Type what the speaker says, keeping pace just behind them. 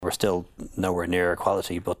we're still nowhere near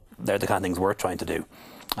equality, but they're the kind of things we're trying to do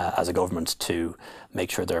as a government to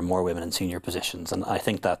make sure there are more women in senior positions. And I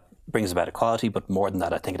think that brings about equality, but more than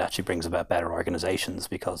that, I think it actually brings about better organisations,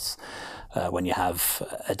 because when you have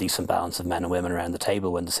a decent balance of men and women around the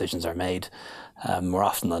table when decisions are made, more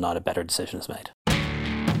often than not, a better decision is made.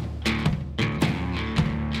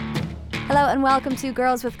 Hello and welcome to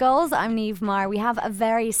Girls with Goals. I'm Niamh Maher. We have a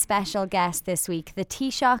very special guest this week. The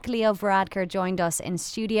Taoiseach Leo Varadkar joined us in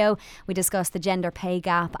studio. We discussed the gender pay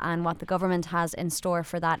gap and what the government has in store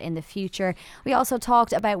for that in the future. We also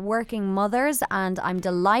talked about working mothers, and I'm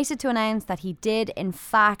delighted to announce that he did in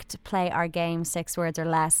fact play our game 6 words or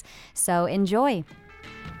less. So enjoy.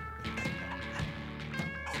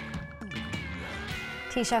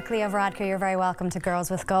 Taoiseach Leo Varadkar, you're very welcome to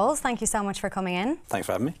Girls with Goals. Thank you so much for coming in. Thanks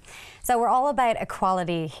for having me. So we're all about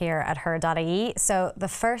equality here at her.ie. So the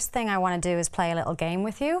first thing I want to do is play a little game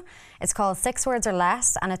with you. It's called 6 words or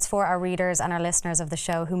less, and it's for our readers and our listeners of the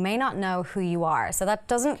show who may not know who you are. So that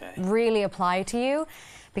doesn't really apply to you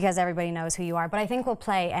because everybody knows who you are, but I think we'll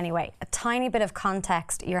play anyway. A tiny bit of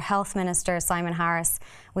context. Your Health Minister, Simon Harris,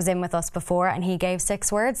 was in with us before and he gave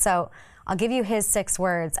 6 words. So I'll give you his 6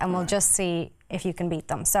 words and we'll just see if you can beat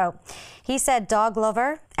them. So he said dog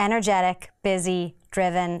lover, energetic, busy,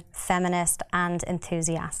 driven, feminist and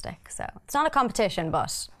enthusiastic. So it's not a competition,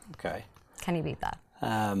 but can you beat that?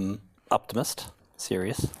 Optimist,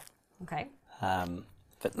 serious. Okay.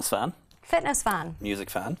 Fitness fan. Fitness fan. Music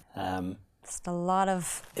fan. Just a lot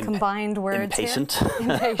of combined words. Impatient.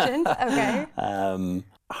 Here. Impatient, okay.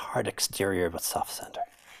 Hard exterior but soft centre.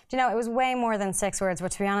 Do you know, it was way more than 6 words,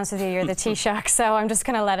 but to be honest with you, you're the Taoiseach, so I'm just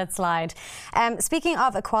going to let it slide. Speaking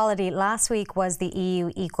of equality, last week was the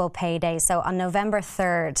EU Equal Pay Day. So on November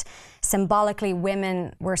 3rd, symbolically,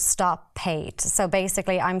 women were stop paid. So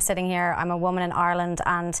basically, I'm sitting here, I'm a woman in Ireland,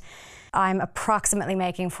 and I'm approximately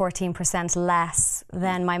making 14% less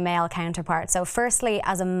than my male counterpart. So firstly,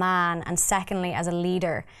 as a man, and secondly, as a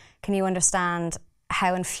leader, can you understand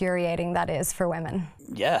how infuriating that is for women?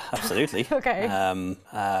 Yeah, absolutely. Okay.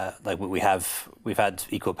 Like we've had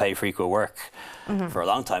equal pay for equal work for a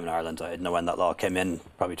long time in Ireland. I didn't know when that law came in,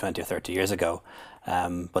 probably 20 or 30 years ago.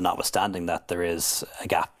 But notwithstanding that, there is a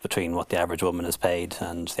gap between what the average woman is paid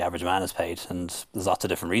and the average man is paid, and there's lots of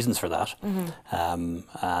different reasons for that.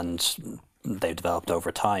 And they've developed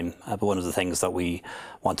over time. But one of the things that we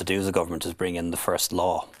want to do as a government is bring in the first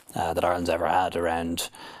law that Ireland's ever had around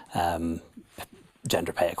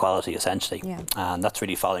gender pay equality, essentially. And that's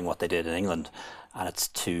really following what they did in England, and it's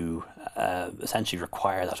to essentially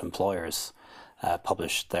require that employers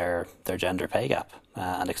publish their gender pay gap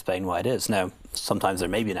and explain why it is. Now, sometimes there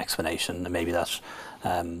may be an explanation, and maybe that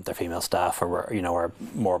their female staff are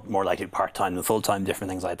more likely part-time than full-time,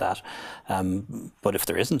 different things like that. But if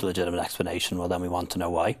there isn't a legitimate explanation, well, then we want to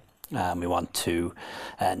know why. We want to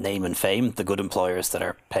name and fame the good employers that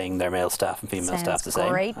are paying their male staff and female staff the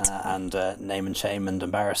same, and name and shame and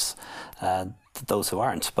embarrass those who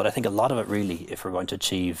aren't. But I think a lot of it really, if we're going to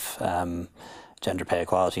achieve gender pay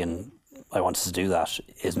equality, and I want us to do that,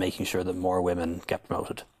 is making sure that more women get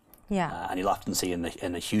promoted. And you'll often see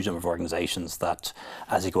in a huge number of organisations that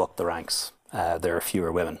as you go up the ranks, there are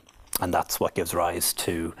fewer women. And that's what gives rise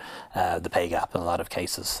to the pay gap in a lot of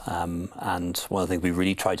cases. And one of the things we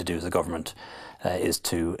really try to do as a government is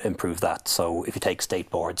to improve that. So if you take state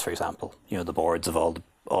boards, for example, the boards of all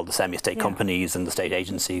the semi-state companies and the state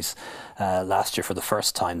agencies, last year for the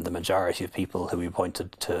first time, the majority of people who we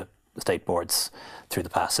appointed to the state boards through the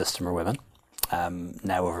past system are women.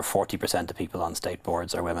 Now over 40% of people on state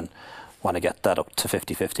boards are women. Want to get that up to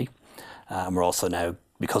 50-50. We're also now,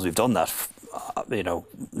 because we've done that,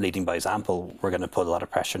 leading by example, we're going to put a lot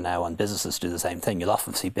of pressure now on businesses to do the same thing. You'll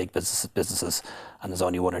often see big businesses and there's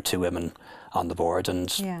only 1 or 2 women on the board, and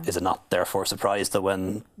is it not therefore surprised that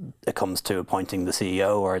when it comes to appointing the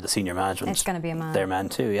CEO or the senior management, it's going to be a man. They're men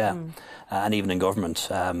too, and even in government,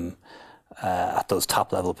 at those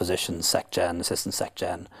top level positions, SecGen, Assistant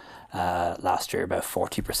SecGen, last year about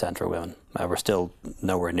 40% were women. We're still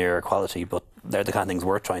nowhere near equality, but they're the kind of things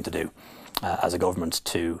we're trying to do as a government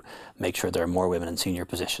to make sure there are more women in senior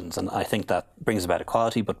positions. And I think that brings about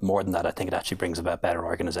equality, but more than that, I think it actually brings about better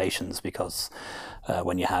organisations, because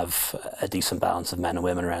when you have a decent balance of men and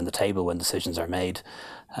women around the table when decisions are made,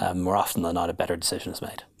 more often than not, a better decision is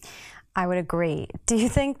made. I would agree. Do you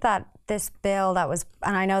think that this bill that was,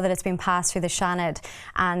 and I know that it's been passed through the Seanad,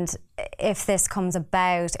 and if this comes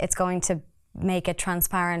about, it's going to make it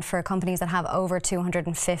transparent for companies that have over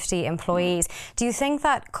 250 employees. Do you think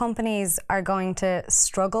that companies are going to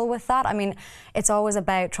struggle with that? I mean, it's always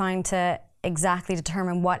about trying to exactly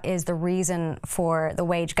determine what is the reason for the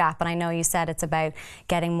wage gap. And I know you said it's about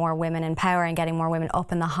getting more women in power and getting more women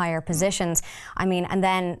up in the higher positions. I mean, and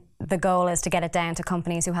then the goal is to get it down to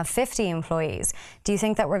companies who have 50 employees. Do you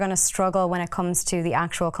think that we're going to struggle when it comes to the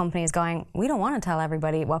actual companies going, we don't want to tell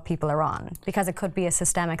everybody what people are on? Because it could be a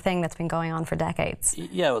systemic thing that's been going on for decades.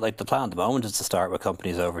 Yeah, well, like the plan at the moment is to start with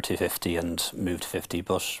companies over 250 and move to 50.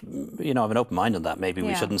 But, you know, I have an open mind on that. Maybe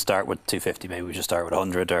we shouldn't start with 250. Maybe we should start with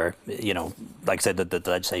 100 or, you know, like I said, the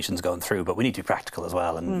legislation's going through. But we need to be practical as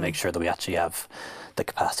well and make sure that we actually have the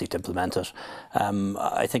capacity to implement it.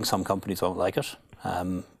 I think some companies won't like it.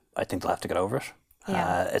 I think they'll have to get over it.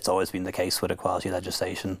 Yeah. It's always been the case with equality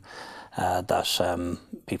legislation that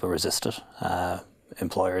people resist it.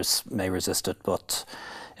 Employers may resist it, but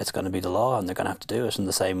it's going to be the law and they're going to have to do it. And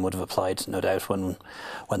the same would have applied, no doubt, when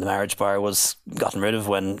the marriage bar was gotten rid of,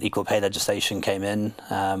 when equal pay legislation came in,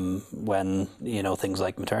 when, you know, things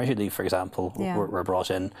like maternity leave, for example, were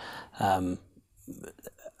brought in.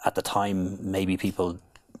 At the time, maybe people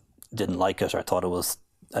didn't like it or thought it was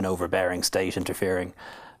an overbearing state interfering.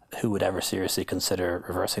 Who would ever seriously consider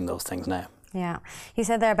reversing those things now? Yeah. You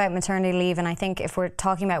said there about maternity leave, and I think if we're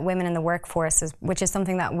talking about women in the workforce, which is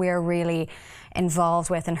something that we're really involved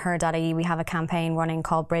with in Her.ie, we have a campaign running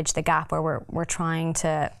called Bridge the Gap, where we're trying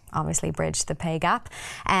to obviously bridge the pay gap.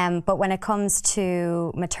 But when it comes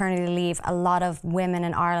to maternity leave, a lot of women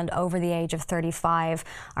in Ireland over the age of 35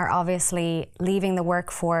 are obviously leaving the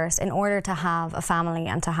workforce in order to have a family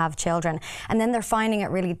and to have children. And then they're finding it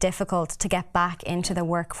really difficult to get back into the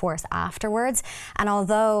workforce afterwards. And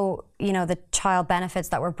although, you know, the child benefits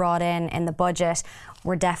that were brought in the budget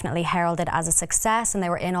were definitely heralded as a success, and they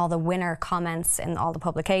were in all the winner comments in all the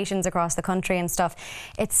publications across the country and stuff,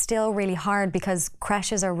 it's still really hard because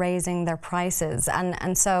creches are raising their prices,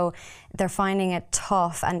 and so they're finding it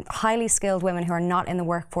tough, and highly skilled women who are not in the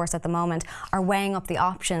workforce at the moment are weighing up the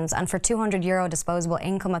options. And for €200 disposable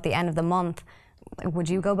income at the end of the month, would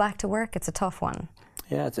you go back to work? It's a tough one.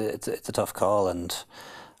 Yeah, it's a tough call, and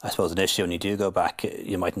I suppose initially when you do go back,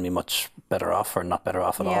 you mightn't be much better off or not better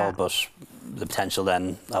off at all, but the potential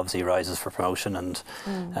then obviously rises for promotion and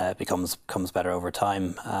becomes better over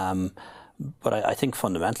time. But I think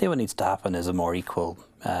fundamentally what needs to happen is a more equal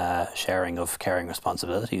sharing of caring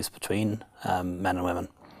responsibilities between men and women.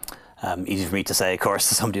 Easy for me to say, of course,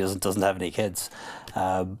 somebody doesn't have any kids,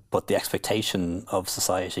 but the expectation of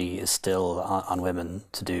society is still on women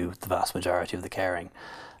to do the vast majority of the caring.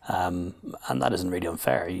 And that isn't really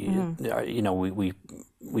unfair. You know,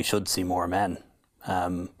 we should see more men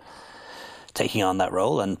taking on that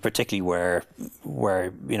role, and particularly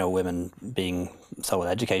where you know, women being so well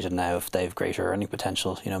educated now, if they have greater earning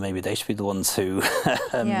potential, you know, maybe they should be the ones who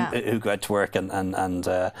who go out to work, and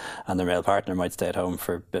their male partner might stay at home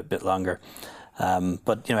for a bit longer.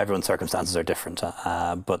 But you know, everyone's circumstances are different.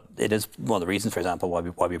 But it is one of the reasons, for example,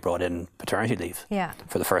 why we brought in paternity leave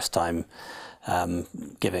for the first time,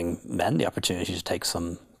 giving men the opportunity to take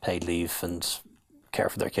some paid leave and care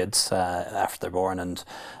for their kids after they're born. And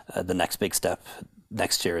the next big step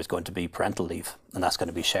next year is going to be parental leave, and that's going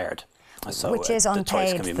to be shared. So which is unpaid, the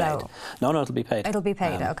choice can be made. though. No, it'll be paid. It'll be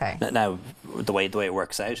paid, okay. Now, the way it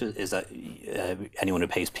works out is that anyone who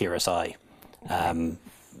pays PRSI,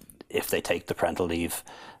 if they take the parental leave,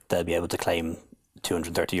 they'll be able to claim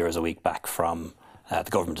 €230 a week back from the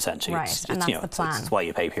government, essentially. Right, and that's the plan. It's why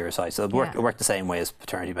you pay PRSI. So it'll work the same way as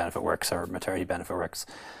paternity benefit works or maternity benefit works.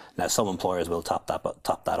 Now, some employers will top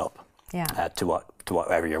that up to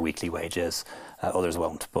whatever your weekly wage is. Others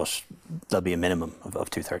won't, but there'll be a minimum of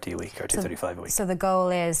 $230 a week or $235 a week. So the goal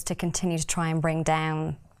is to continue to try and bring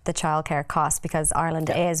down the childcare costs, because Ireland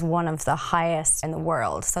is one of the highest in the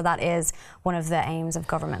world. So that is one of the aims of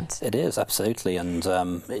government. It is, absolutely. And,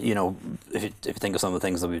 you know, if you think of some of the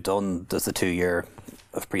things that we've done, there's the 2 year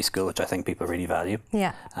of preschool, which I think people really value.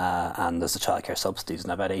 Yeah. And there's the childcare subsidies.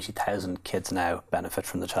 And about 80,000 kids now benefit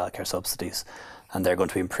from the childcare subsidies. And they're going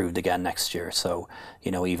to be improved again next year. So,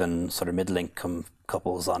 you know, even sort of middle income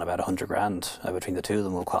couples on about 100 grand between the two of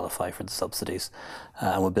them will qualify for the subsidies.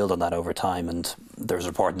 And we'll build on that over time. And there was a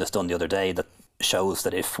report that's done the other day that shows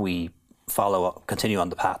that if we continue on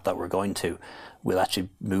the path that we're going to, we'll actually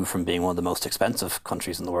move from being one of the most expensive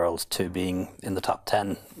countries in the world to being in the top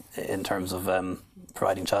 10 in terms of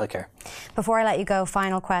providing childcare. Before I let you go,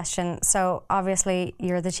 final question. So obviously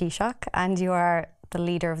you're the Taoiseach and you are the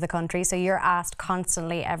leader of the country, so you're asked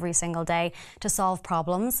constantly every single day to solve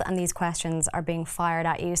problems, and these questions are being fired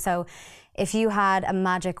at you. So if you had a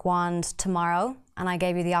magic wand tomorrow and I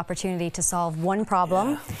gave you the opportunity to solve one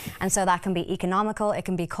problem, and so that can be economical, it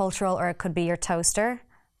can be cultural, or it could be your toaster,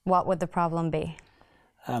 what would the problem be?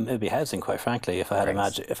 It would be housing, quite frankly. If I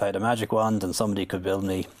had a magic wand and somebody could build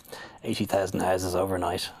me 80,000 houses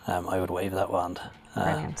overnight, I would wave that wand.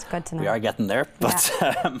 Brilliant, good to know. We are getting there, but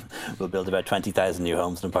we'll build about 20,000 new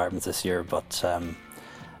homes and apartments this year. But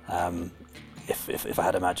if I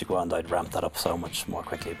had a magic wand, I'd ramp that up so much more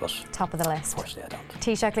quickly. But top of the list. Unfortunately, I don't.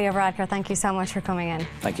 Taoiseach Leo Varadkar, thank you so much for coming in.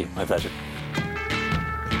 Thank you, my pleasure.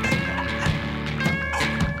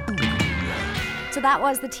 So that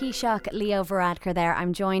was the Taoiseach Leo Varadkar there.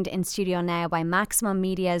 I'm joined in studio now by Maximum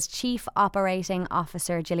Media's Chief Operating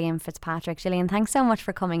Officer, Gillian Fitzpatrick. Gillian, thanks so much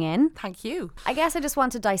for coming in. Thank you. I guess I just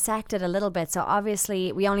want to dissect it a little bit. So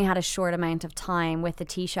obviously we only had a short amount of time with the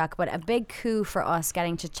Taoiseach, but a big coup for us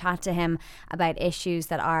getting to chat to him about issues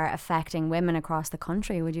that are affecting women across the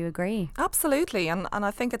country. Would you agree? Absolutely. And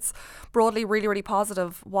I think it's broadly really, really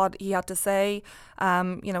positive what he had to say.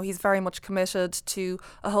 He's very much committed to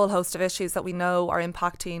a whole host of issues that we know are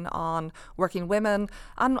impacting on working women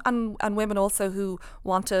and women also who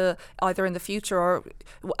want to either in the future or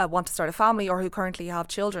want to start a family or who currently have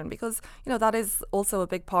children, because that is also a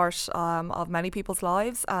big part of many people's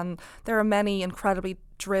lives, and there are many incredibly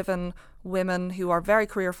driven women who are very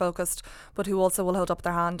career focused but who also will hold up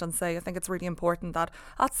their hand and say, I think it's really important that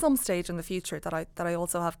at some stage in the future that I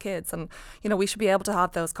also have kids, and we should be able to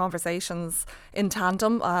have those conversations in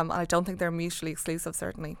tandem. I don't think they're mutually exclusive,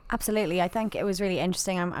 certainly. Absolutely. I think it was really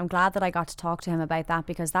interesting. I'm glad that I got to talk to him about that,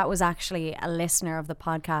 because that was actually a listener of the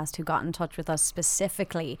podcast who got in touch with us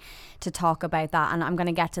specifically to talk about that, and I'm going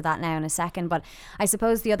to get to that now in a second. But I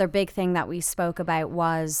suppose the other big thing that we spoke about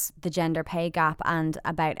was the gender pay gap, and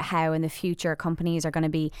about how in the future companies are going to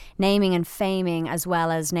be naming and faming as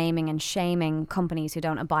well as naming and shaming companies who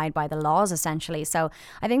don't abide by the laws, essentially. So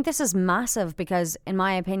I think this is massive because, in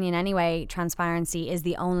my opinion anyway, transparency is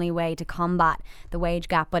the only way to combat the wage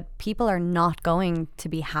gap, but people are not going to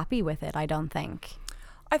be happy with it, I don't think.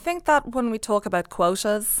 I think that when we talk about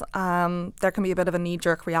quotas, there can be a bit of a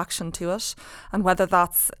knee-jerk reaction to it, and whether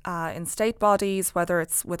that's in state bodies, whether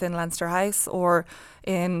it's within Leinster House or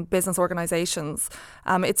in business organisations,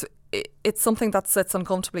 it's something that sits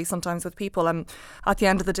uncomfortably sometimes with people. And at the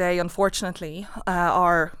end of the day, unfortunately,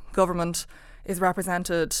 our government is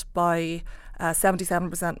represented by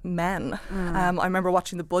 77% men. I remember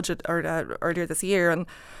watching the budget earlier this year, and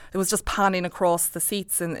it was just panning across the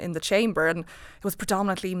seats in the chamber, and it was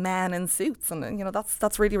predominantly men in suits, and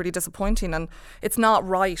that's really, really disappointing. And it's not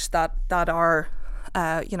right that our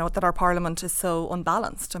that our parliament is so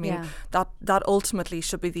unbalanced. I mean, that ultimately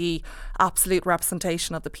should be the absolute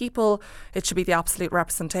representation of the people. It should be the absolute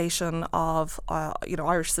representation of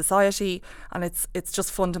Irish society, and it's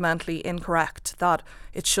just fundamentally incorrect that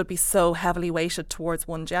it should be so heavily weighted towards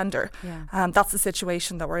one gender. That's the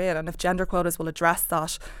situation that we're in, and if gender quotas will address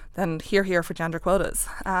that, then here for gender quotas.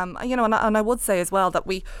 And I would say as well that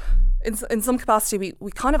we, in some capacity,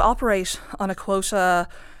 we kind of operate on a quota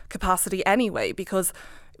capacity anyway, because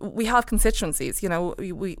we have constituencies.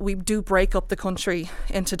 We do break up the country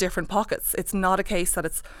into different pockets. It's not a case that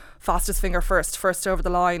it's fastest finger first over the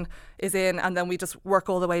line is in, and then we just work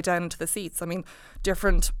all the way down into the seats. I mean,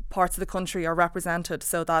 different parts of the country are represented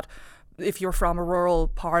so that if you're from a rural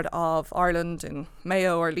part of Ireland in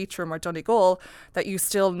Mayo or Leitrim or Donegal, that you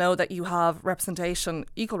still know that you have representation,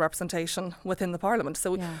 equal representation within the Parliament.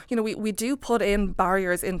 So, we do put in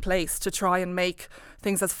barriers in place to try and make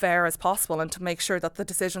things as fair as possible, and to make sure that the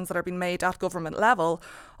decisions that are being made at government level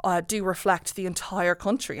do reflect the entire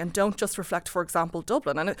country and don't just reflect, for example,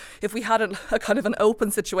 Dublin. And if we had a kind of an open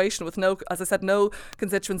situation with no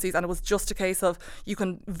constituencies, and it was just a case of you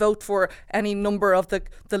can vote for any number of the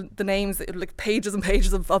names, like pages and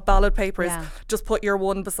pages of ballot papers, just put your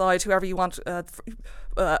one beside whoever you want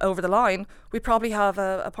over the line, we'd probably have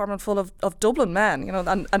a parliament full of Dublin men,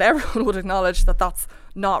 and everyone would acknowledge that that's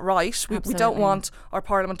not right. We don't want our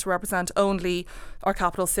parliament to represent only our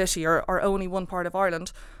capital city or only one part of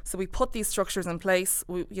Ireland. So we put these structures in place.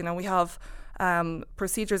 We have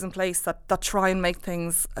procedures in place that try and make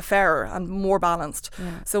things fairer and more balanced.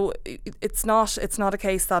 So it's not a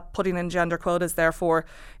case that putting in gender quotas therefore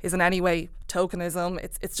is in any way tokenism.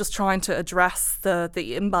 It's just trying to address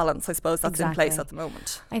the imbalance, I suppose, that's in place at the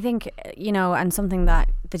moment. I think, and something that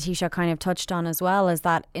the Taoiseach kind of touched on as well is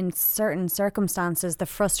that in certain circumstances, the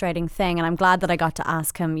frustrating thing, and I'm glad that I got to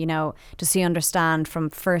ask him, does he understand from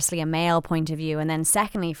firstly a male point of view, and then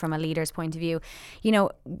secondly from a leader's point of view,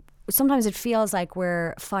 sometimes it feels like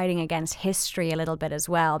we're fighting against history a little bit as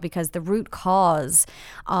well, because the root cause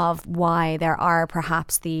of why there are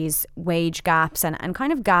perhaps these wage gaps and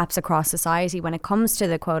kind of gaps across society when it comes to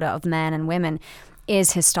the quota of men and women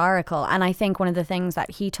is historical. And I think one of the things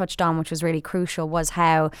that he touched on, which was really crucial, was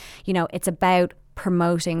how, it's about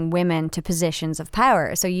promoting women to positions of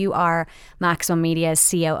power. So you are Maximum Media's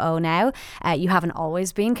COO now. You haven't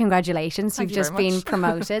always been. Congratulations. You've just been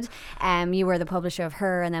promoted. You were the publisher of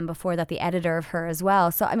Her, and then before that the editor of Her as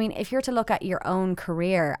well. So I mean, if you're to look at your own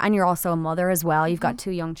career, and you're also a mother as well, you've got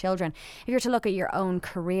 2 young children. If you're to look at your own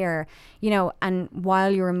career, you know, and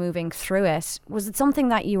while you were moving through it, was it something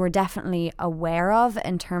that you were definitely aware of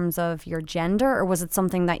in terms of your gender, or was it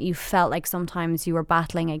something that you felt like sometimes you were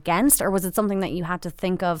battling against, or was it something that you had to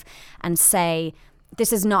think of and say,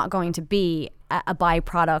 this is not going to be a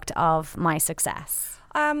byproduct of my success?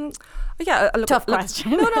 Tough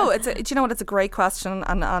question. No, do you know what? It's a great question,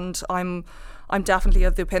 and I'm definitely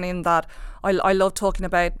of the opinion that I love talking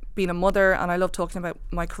about being a mother, and I love talking about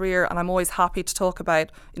my career, and I'm always happy to talk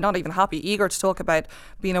about, not even happy, eager to talk about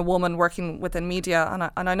being a woman working within media.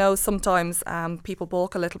 And I know sometimes people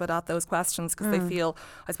balk a little bit at those questions because they feel,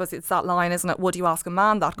 I suppose it's that line, isn't it? Would you ask a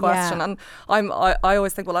man that question? Yeah. And I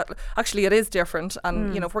always think, well, actually it is different.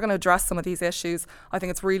 And, you know, if we're going to address some of these issues, I think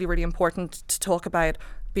it's really, really important to talk about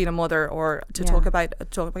being a mother, or to talk about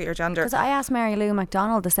your gender. Because I asked Mary Lou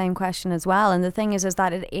McDonald the same question as well, and the thing is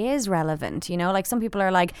that it is relevant. You know, like some people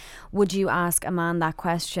are like, would you ask a man that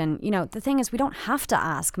question? You know, the thing is, we don't have to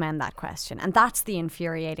ask men that question, and that's the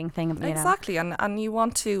infuriating thing. Exactly, and you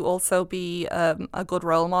want to also be a good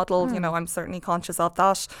role model. You know, I'm certainly conscious of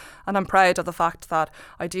that, and I'm proud of the fact that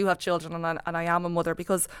I do have children, and I am a mother,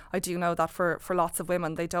 because I do know that for lots of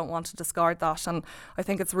women, they don't want to discard that, and I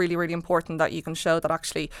think it's really, really important that you can show that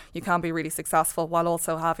actually you can be really successful while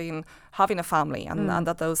also having a family, and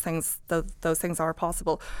that those things are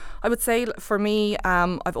possible. I would say for me,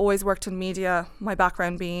 I've always worked in media, my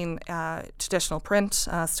background being traditional print.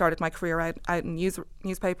 Started my career out in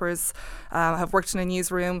newspapers. Have worked in a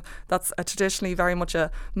newsroom that's traditionally very much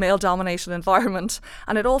a male-dominated environment,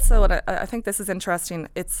 and it also, and I think this is interesting,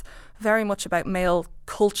 it's very much about male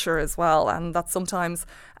culture as well, and that sometimes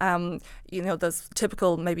you know, those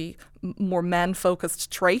typical maybe more men-focused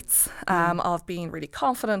traits of being really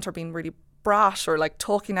confident or being really brash or like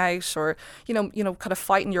talking out or you know kind of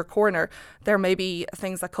fighting your corner. There may be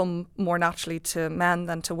things that come more naturally to men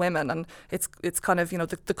than to women, and it's kind of, you know,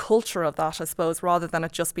 the culture of that, I suppose, rather than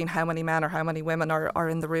it just being how many men or how many women are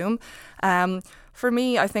in the room. For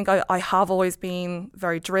me, I think I have always been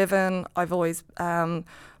very driven. I've always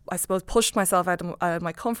I suppose pushed myself out of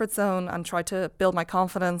my comfort zone and tried to build my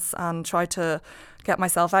confidence and try to get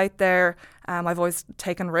myself out there. I've always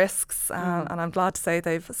taken risks, and I'm glad to say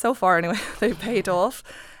they've, so far anyway, they've paid off.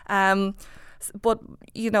 But,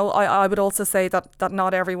 you know, I would also say that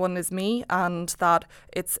not everyone is me, and that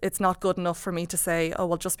it's not good enough for me to say, oh,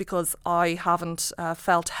 well, just because I haven't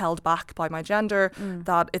felt held back by my gender,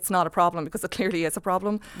 that it's not a problem, because it clearly is a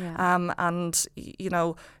problem. Yeah. And, you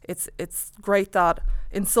know, it's great that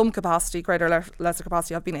in some capacity, greater or lesser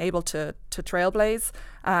capacity, I've been able to trailblaze.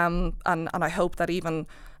 And I hope that even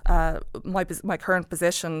my current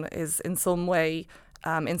position is in some way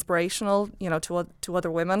inspirational, you know, to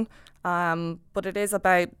other women. But it is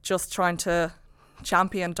about just trying to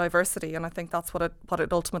champion diversity, and I think that's what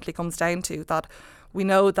it ultimately comes down to. That we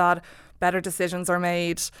know that better decisions are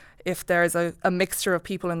made if there's a mixture of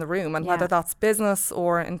people in the room, and whether that's business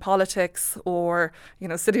or in politics or, you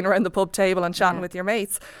know, sitting around the pub table and chatting with your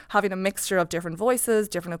mates, having a mixture of different voices,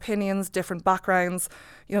 different opinions, different backgrounds,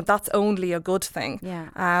 you know, that's only a good thing.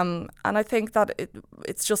 And I think that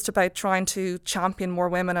it's just about trying to champion more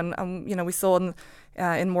women, and you know, we saw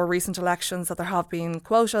in more recent elections that there have been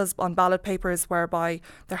quotas on ballot papers whereby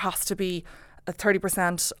there has to be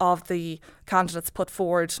 30% of the candidates put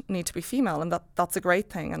forward need to be female, and that's a great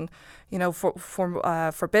thing. And, you know,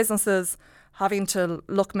 for businesses, having to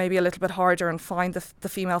look maybe a little bit harder and find the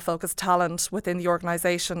female focused talent within the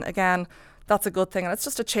organisation, again, that's a good thing, and it's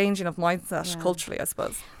just a changing of mindset culturally, I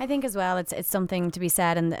suppose. I think as well it's something to be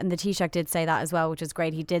said, and the Taoiseach did say that as well, which is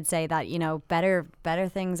great. He did say that, you know, better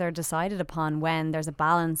things are decided upon when there's a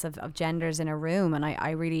balance of genders in a room, and I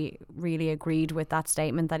really, really agreed with that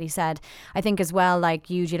statement that he said. I think as well, like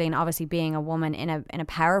you, Gillian, obviously being a woman in a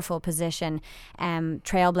powerful position,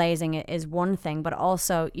 trailblazing is one thing, but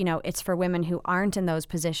also, you know, it's for women who aren't in those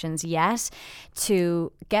positions yet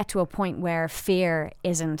to get to a point where fear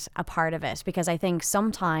isn't a part of it. Because I think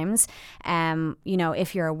sometimes, you know,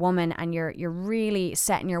 if you're a woman and you're really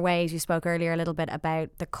set in your ways, you spoke earlier a little bit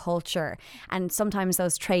about the culture, and sometimes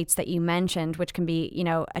those traits that you mentioned, which can be, you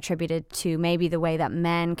know, attributed to maybe the way that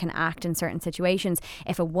men can act in certain situations.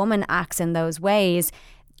 If a woman acts in those ways,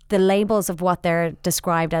 the labels of what they're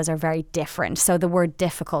described as are very different. So the word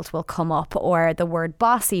difficult will come up, or the word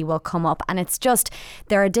bossy will come up, and it's just,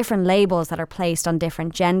 there are different labels that are placed on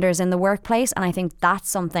different genders in the workplace, and I think that's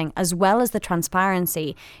something, as well as the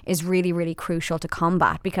transparency, is really, really crucial to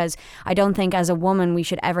combat, because I don't think as a woman we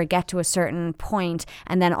should ever get to a certain point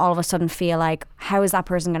and then all of a sudden feel like, how is that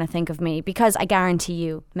person going to think of me? Because I guarantee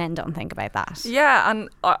you men don't think about that. Yeah, and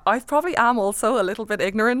I probably am also a little bit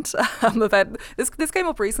ignorant about this. This came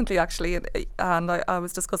up recently actually, and I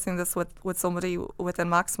was discussing this with somebody within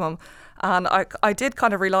Maximum, and I did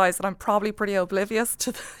kind of realise that I'm probably pretty oblivious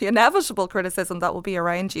to the inevitable criticism that will be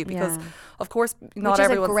around you, because of course not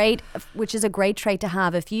everyone. Which is a great trait to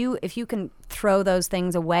have. If you can throw those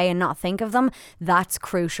things away and not think of them, that's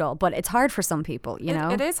crucial. But it's hard for some people, you know.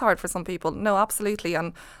 It is hard for some people. No, absolutely.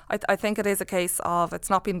 And I think it is a case of it's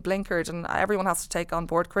not being blinkered, and everyone has to take on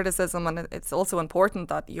board criticism, and it's also important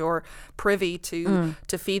that you're privy to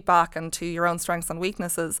feedback and to your own strengths and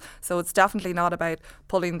weaknesses. So it's definitely not about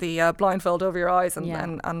pulling the blindfold over your eyes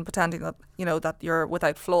and pretending that, you know, that you're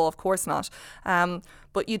without flaw. Of course not.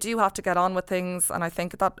 But you do have to get on with things, and I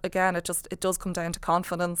think that again it does come down to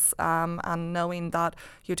confidence, and knowing that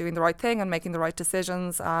you're doing the right thing and making the right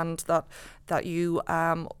decisions, and that you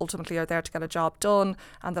ultimately are there to get a job done,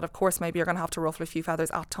 and that of course maybe you're going to have to ruffle a few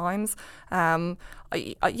feathers at times.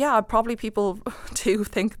 Probably people do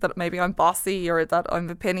think that maybe I'm bossy or that I'm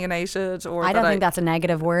opinionated, or I don't think that's a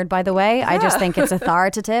negative word, by the way. I just think it's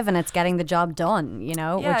authoritative and it's getting the job done, you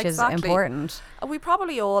know, which is important. We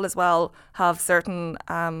probably all as well have certain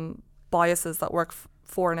biases that work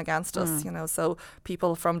for and against us, you know, so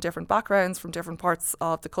people from different backgrounds, from different parts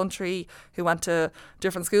of the country, who went to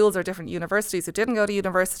different schools or different universities, who didn't go to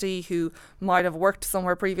university, who might have worked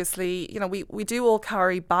somewhere previously, you know, we do all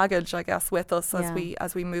carry baggage, I guess, with us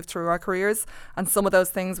as we move through our careers, and some of those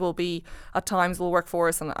things will be, at times will work for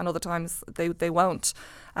us, and other times they won't.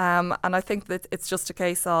 And I think that it's just a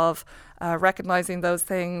case of recognising those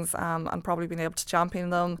things, and probably being able to champion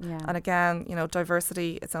them. Yeah. And again, you know,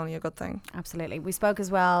 diversity, it's only a good thing. Absolutely. We spoke as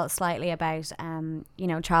well slightly about, you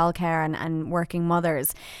know, childcare and working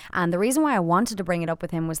mothers. And the reason why I wanted to bring it up with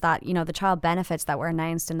him was that, you know, the child benefits that were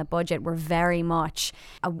announced in the budget were very much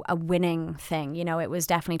a winning thing. You know, it was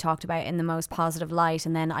definitely talked about in the most positive light.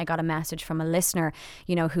 And then I got a message from a listener,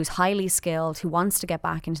 you know, who's highly skilled, who wants to get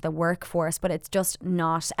back into the workforce, but it's just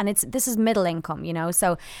not. And this is middle income, you know.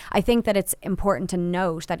 So I think that it's important to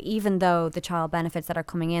note that even though the child benefits that are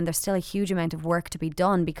coming in, there's still a huge amount of work to be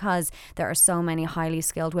done, because there are so many highly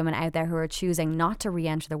skilled women out there who are choosing not to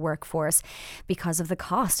re-enter the workforce because of the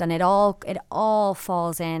cost. And it all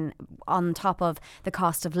falls in on top of the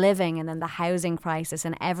cost of living, and then the housing crisis,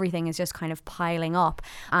 and everything is just kind of piling up.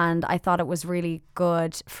 And I thought it was really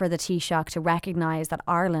good for the Taoiseach to recognise that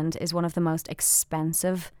Ireland is one of the most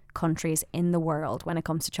expensive countries in the world when it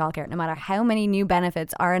comes to childcare, no matter how many new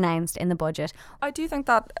benefits are announced in the budget. I do think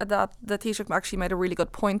that the Taoiseach actually made a really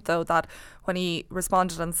good point, though, that when he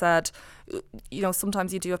responded and said, you know,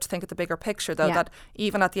 sometimes you do have to think of the bigger picture, though, that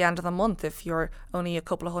even at the end of the month, if you're only a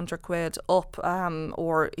couple of £100 up,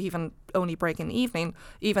 or even only breaking even,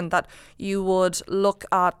 that you would look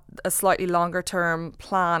at a slightly longer term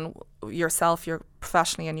plan yourself, your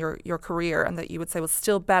professionally and your career, and that you would say, well,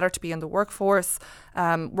 still better to be in the workforce,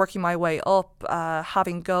 working my way up,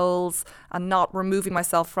 having goals, and not removing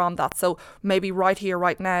myself from that. So maybe right here,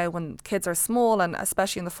 right now, when kids are small, and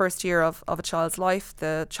especially in the first year of a child's life,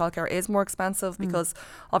 the childcare is more expensive, because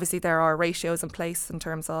obviously there are ratios in place in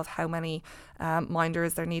terms of how many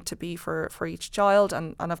minders there need to be for each child,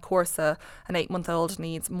 and of course an 8-month-old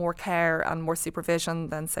needs more care and more supervision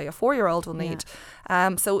than, say, a 4-year-old will need.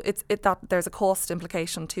 So it's that there's a cost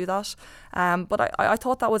implication to that. But I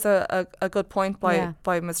thought that was a good point by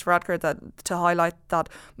Mr. Radker, that to highlight that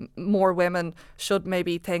more women should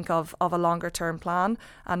maybe think of a longer term plan,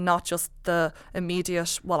 and not just the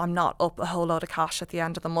immediate, well, I'm not up a whole lot of cash at the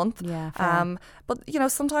end of the month. But you know,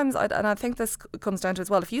 sometimes and I think this comes down to as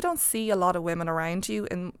well, if you don't see a lot of women around you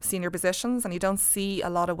in senior positions, and you don't see a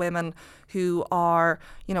lot of women who are,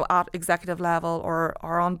 you know, at executive level or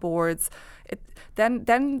are on boards, then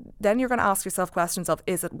you're going to ask yourself questions of,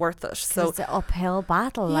 is it worth it? So it's an uphill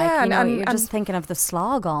battle, like, you know, you're just thinking of the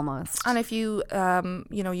slog almost. And if you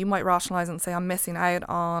you know, you might rationalise and say, I'm missing out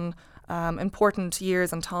on important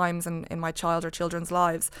years and times in my child or children's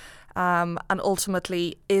lives. And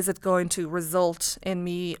ultimately, is it going to result in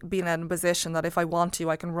me being in a position that if I want to,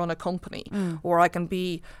 I can run a company, or I can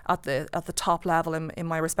be at the top level in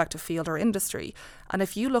my respective field or industry? And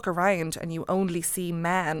if you look around and you only see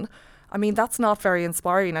men, I mean, that's not very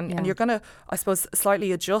inspiring. And you're going to, I suppose,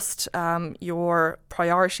 slightly adjust your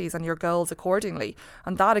priorities and your goals accordingly.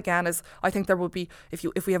 And that, again, is, I think there will be,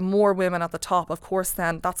 if we have more women at the top, of course,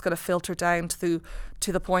 then that's going to filter down to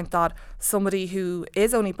the point that somebody who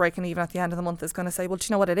is only breaking even at the end of the month is going to say, well, do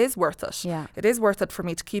you know what, it is worth it. Yeah. It is worth it for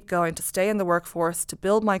me to keep going, to stay in the workforce, to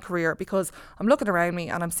build my career, because I'm looking around me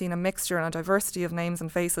and I'm seeing a mixture and a diversity of names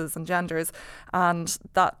and faces and genders, and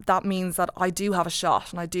that means that I do have a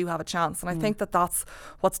shot and I do have a chance. And I think that's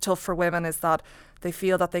what's tough for women, is that they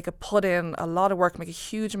feel that they could put in a lot of work, make a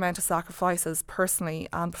huge amount of sacrifices personally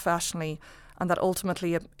and professionally, and that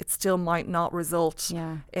ultimately it still might not result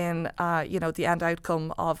in the end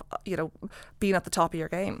outcome of being at the top of your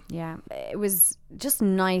game. Yeah, it was just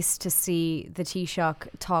nice to see the Taoiseach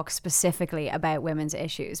talk specifically about women's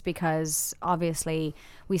issues, because obviously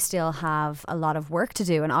we still have a lot of work to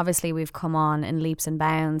do, and obviously we've come on in leaps and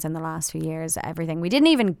bounds in the last few years. Everything we didn't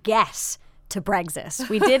even get to Brexit.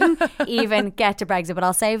 We didn't even get to Brexit, but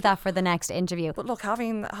I'll save that for the next interview. But look,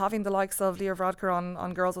 having the likes of Leah Varadkar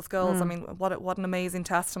on Girls with Goals, I mean, what an amazing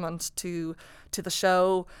testament to the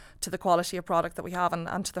show, to the quality of product that we have,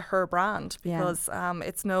 and to her brand, because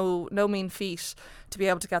it's no mean feat to be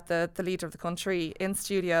able to get the leader of the country in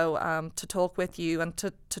studio to talk with you and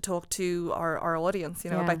to talk to our audience,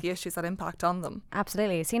 about the issues that impact on them.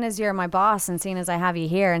 Absolutely. Seeing as you're my boss, and seeing as I have you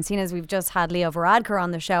here, and seeing as we've just had Leah Varadkar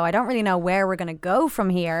on the show, I don't really know where we're going to go from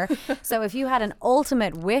here. So if you had an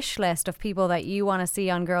ultimate wish list of people that you want to see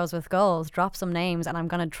on Girls with Goals, drop some names and I'm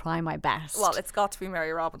going to try my best. Well, it's got to be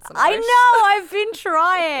Mary Robinson. I know, I've been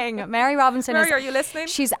trying. Mary Robinson Mary, are you listening?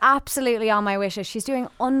 She's absolutely on my wish list. She's doing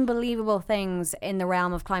unbelievable things in the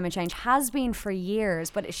realm of climate change, has been for years,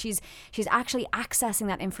 but she's actually accessing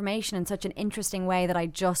that information in such an interesting way that I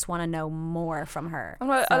just want to know more from her.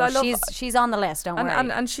 She's on the list, don't worry.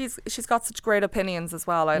 And she's got such great opinions as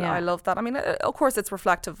well. I love that. I mean, of course, it's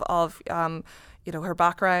reflective of her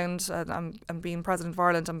background and being President of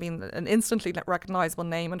Ireland and being an instantly recognisable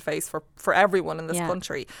name and face for everyone in this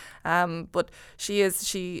country. But she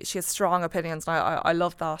has strong opinions, and I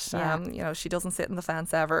love that. She doesn't sit in the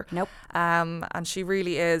fence ever. Nope. And she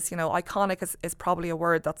really is. Iconic is probably a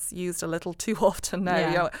word that's used a little too often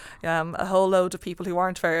now. A whole load of people who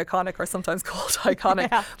aren't very iconic are sometimes called iconic.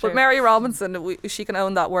 But Mary Robinson, she can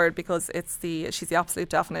own that word, because she's the absolute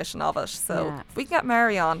definition of it. So if we can get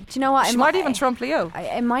Mary on, do you know what? She might even trump Leo.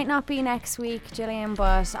 It might not be next week, Gillian,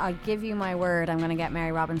 but I'll give you my word, I'm going to get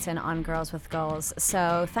Mary Robinson on Girls with Goals.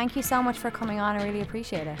 So thank you so much for coming on. I really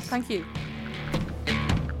appreciate it. Thank you.